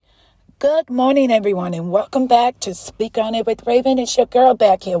Good morning, everyone, and welcome back to Speak On It with Raven. It's your girl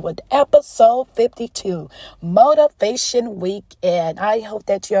back here with episode 52, Motivation Week. And I hope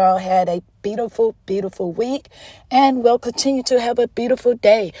that you all had a beautiful, beautiful week and will continue to have a beautiful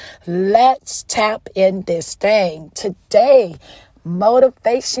day. Let's tap in this thing. Today,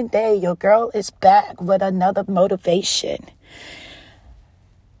 Motivation Day. Your girl is back with another motivation.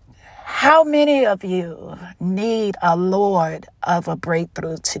 How many of you need a Lord of a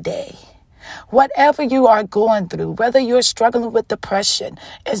breakthrough today? Whatever you are going through, whether you're struggling with depression,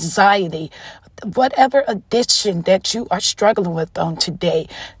 anxiety, whatever addiction that you are struggling with on today,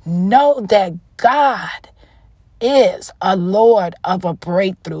 know that God is a Lord of a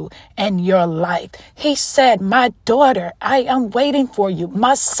breakthrough in your life. He said, my daughter, I am waiting for you.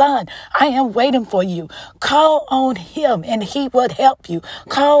 My son, I am waiting for you. Call on him and he would help you.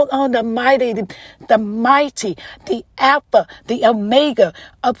 Call on the mighty, the Alpha, the Omega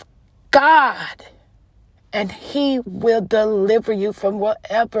of God. And he will deliver you from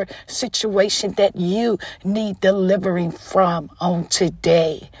whatever situation that you need delivering from on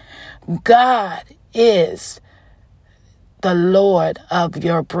today. God is the Lord of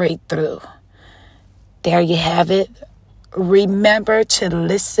your breakthrough. There you have it. Remember to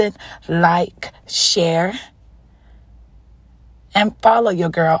listen, like, share, and follow your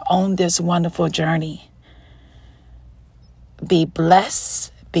girl on this wonderful journey. Be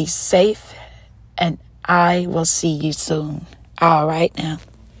blessed, be safe, and I will see you soon. All right now.